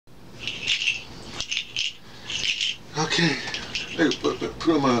Okay, I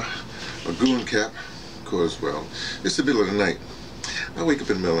put on my goon cap, cause well, it's the middle of the night. I wake up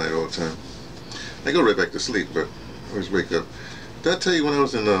in the middle of the night all the time. I go right back to sleep, but I always wake up. Did I tell you when I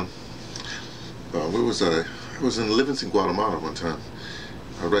was in where was I? I was in Livingston, Guatemala one time.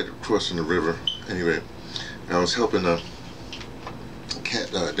 Right across from the river. Anyway, I was helping a cat.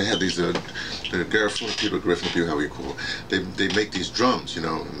 They have these the Garifuna people, how we call it. They make these drums, you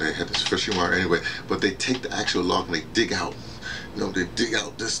know, and they had this fishing wire anyway. But they take the actual log and they dig out. You know, they dig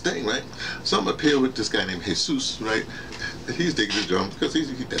out this thing, right? So I'm up here with this guy named Jesus, right? And he's digging the drum because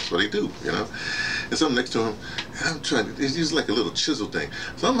that's what he do, you know. And so I'm next to him, and I'm trying to. He's like a little chisel thing.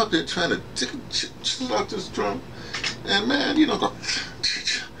 So I'm up there trying to chisel out this drum, and man, you know,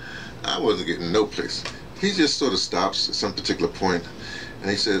 I wasn't getting no place. He just sort of stops at some particular point, and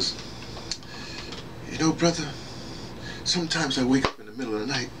he says, "You know, brother, sometimes I wake up in the middle of the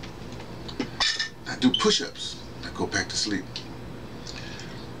night, I do push-ups, I go back to sleep."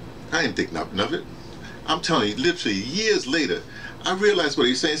 I didn't think nothing of it. I'm telling you, literally years later, I realized what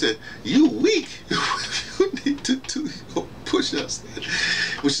he's saying. He said, "You weak. You need to do your push-ups,"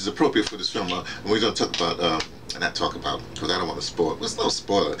 which is appropriate for this film. And we're going to talk about, not talk about, because I don't want to spoil. It's no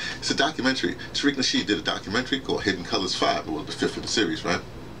spoiler. It's a documentary. Tariq Nasheed did a documentary called Hidden Colors 5. It was the 5th of the series, right?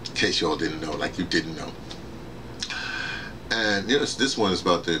 In case y'all didn't know, like you didn't know. And you know, this one is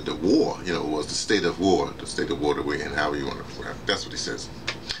about the war. You know, it was the state of war that we're in. How you want to? That's what he says.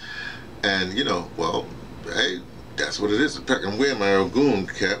 And you know, well, hey, that's what it is. I'm wearing my Ogun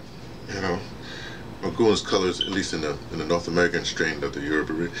cap. You know, Ogun's colors, at least in the North American strain of the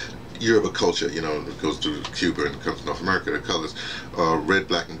Yoruba culture. You know, it goes through Cuba and comes to North America. The colors are red,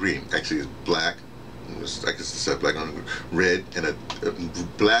 black, and green. Actually, it's black. I guess it's black on red and a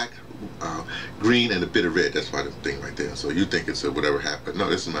black, green, and a bit of red. That's why the thing right there. So you think it's a whatever happened? No,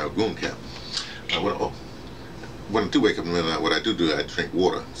 this is my Ogun cap. When I do wake up in the middle of the night, what I do, I drink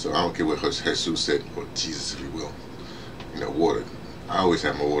water. So I don't care what Jesus said, or Jesus, if you will. You know, water. I always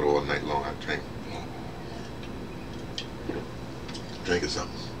have my water all night long. I drink. Drinking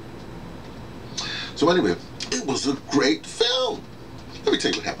something. So anyway, it was a great film. Let me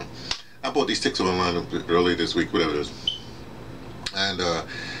tell you what happened. I bought these tickets online earlier this week, whatever it is.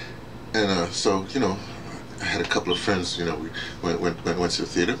 And so, you know, I had a couple of friends, you know, we went to the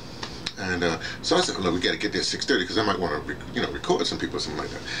theater. And so I said, look, we got to get there at 6:30 because I might want to, you know, record some people or something like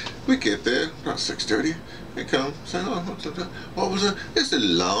that. We get there about 6:30. They come, say, oh, what was it? It's a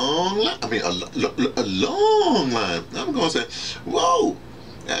long line. I mean, a long line. I'm going to say, whoa,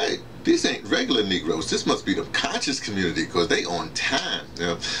 hey, these ain't regular Negroes. This must be the conscious community because they on time. You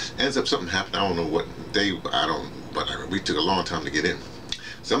know, ends up something happened. I don't know what but we took a long time to get in.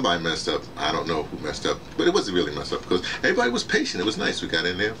 Somebody messed up. I don't know who messed up, but it wasn't really messed up because everybody was patient. It was nice. We got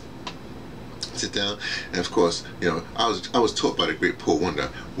in there. Sit down, and of course, you know, I was taught by the great Paul Wonder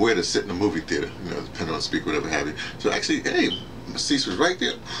where to sit in a movie theater, you know, depending on speak, whatever have you. So actually, hey, my seats was right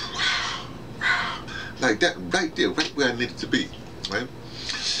there, like that, right there, right where I needed to be, right?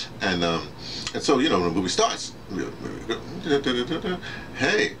 And so, you know, when the movie starts,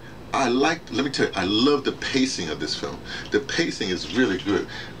 hey, let me tell you, I love the pacing of this film. The pacing is really good.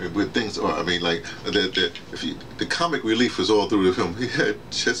 Where things are, I mean, like, the comic relief was all through the film. He had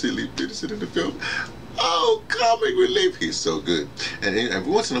Jesse Lee Peterson in the film. Oh, comic relief. He's so good. And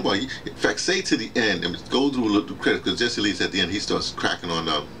every once in a while, in fact, say to the end, and go through the credits, because Jesse Lee's at the end, he starts cracking on,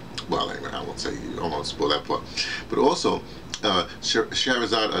 well, I won't say, I won't spoil that part. But also,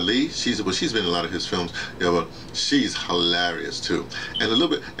 Shahrazad Ali, she's been in a lot of his films. You know, she's hilarious too. And a little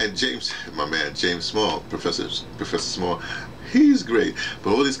bit, and James, my man, James Small, Professor Small, he's great.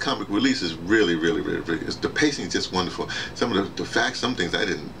 But all these comic releases really, the pacing is just wonderful. Some of the facts, some things I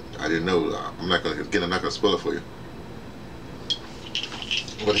didn't know. I'm not gonna spoil it for you.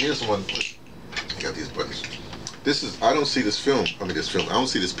 But here's one. I got these buttons. This is, I don't see this film. I don't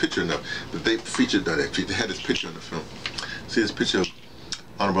see this picture enough. But they featured that. They had this picture in the film. See this picture of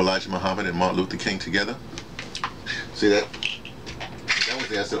Honorable Elijah Muhammad and Martin Luther King together? See that? That was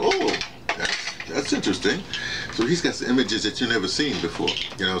there. I said, oh, that's interesting. So he's got some images that you've never seen before,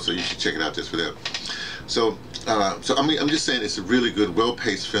 you know, so you should check it out just for that. So I mean, I'm just saying it's a really good,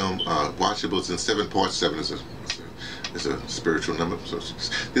 well-paced film, watchable. It's in 7 parts. 7 is a spiritual number. So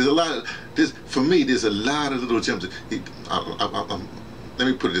there's a lot of, for me, there's a lot of little gems. Let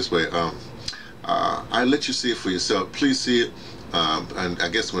me put it this way. I let you see it for yourself. Please see it. And I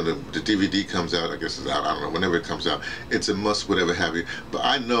guess when the DVD comes out, I guess it's out, I don't know, whenever it comes out, it's a must, whatever have you. But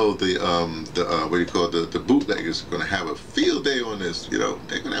I know the what do you call it, the bootleggers are going to have a field day on this. You know,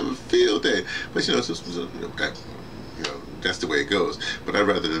 they're going to have a field day. But you know, that's the way it goes. But I'd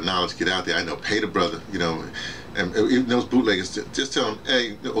rather the knowledge get out there. I know, pay the brother. You know, And even those bootleggers, just tell them,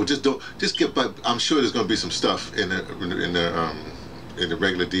 hey, or just don't, just get. But I'm sure there's going to be some stuff in the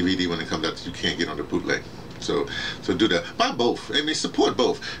regular DVD when it comes out that you can't get on the bootleg. So do that. Buy both. I mean, support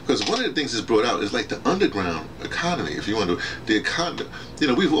both, because one of the things that's brought out is like the underground economy. If you want to, the economy. You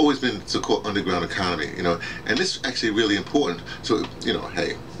know, we've always been so-called underground economy. You know, and this is actually really important. So you know,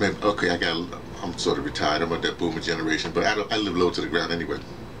 hey, man, okay, I'm sort of retired. I'm of that boomer generation, but I live low to the ground anyway.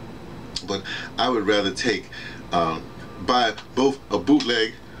 But I would rather buy both a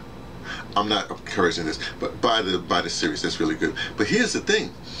bootleg. I'm not encouraging this, but buy the series. That's really good. But here's the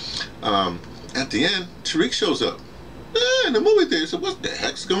thing. At the end, Tariq shows up. In the movie theater. So what the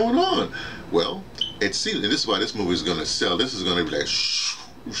heck's going on? Well, it seems, and this is why this movie is going to sell. This is going to be like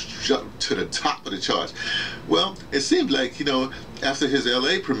to the top of the charts. Well, it seemed like, you know, after his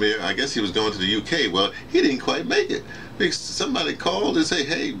LA premiere, I guess he was going to the UK. Well, he didn't quite make it. Somebody called and say,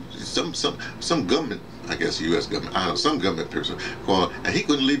 hey, some government, I guess U.S. government, I don't know, some government person called, and he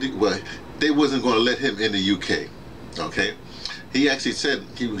couldn't leave. Well, they wasn't going to let him in the UK. Okay. He actually said,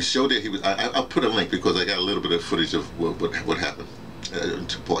 he showed it. I'll put a link because I got a little bit of footage of what happened.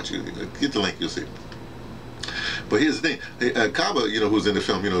 To part you get the link, you'll see. But here's the thing, Kaba, you know, who's in the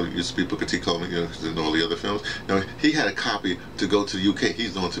film, you know, used to be Booker T. Coleman, you know, in all the other films. You know, he had a copy to go to the UK.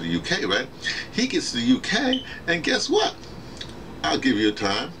 He's going to the UK, right? He gets to the UK, and guess what? I'll give you a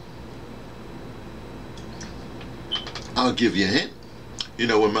time. I'll give you a hint. You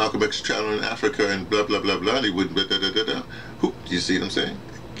know, when Malcolm X was traveling in Africa and blah, blah, blah, blah, he wouldn't, do you see what I'm saying?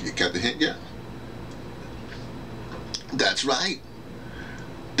 You got the hint yet? That's right.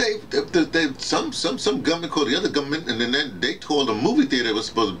 Some government called the other government, and then they told the movie theater it was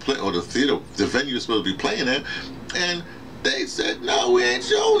supposed to play, or the venue was supposed to be playing at, and they said, no, we ain't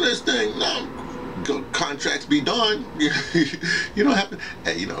showing this thing. No, contracts be done. You don't have to.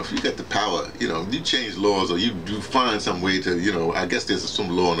 Hey, you know, if you got the power, you know, you change laws, or you find some way to, you know, I guess there's some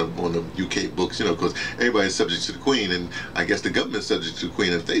law on the UK books, you know, because everybody's subject to the Queen, and I guess the government's subject to the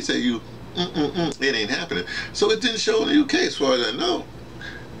Queen. If they say you, it ain't happening. So it didn't show in the UK, as far as I know.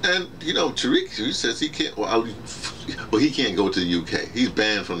 And you know, Tariq, he says he can't. Well, he can't go to the UK. He's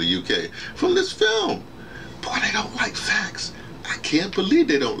banned from the UK from this film. Boy, they don't like facts. I can't believe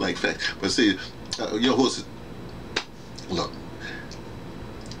they don't like facts. But see, you know who's? Look.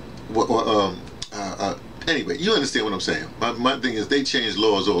 Anyway, you understand what I'm saying. My thing is, they change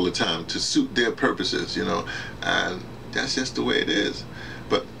laws all the time to suit their purposes, you know, and that's just the way it is.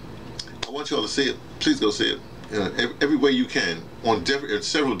 But I want you all to see it. Please go see it. You know, every way you can, on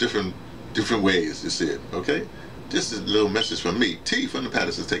several different ways to see it. Okay, this is a little message from me, T from the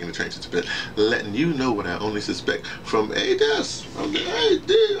Pattersons, taking the train to Tibet, letting you know what I only suspect from ADOS, from the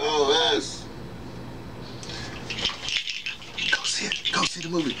ADOS. Go see it. Go see the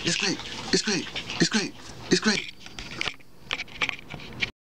movie. It's great. It's great. It's great. It's great.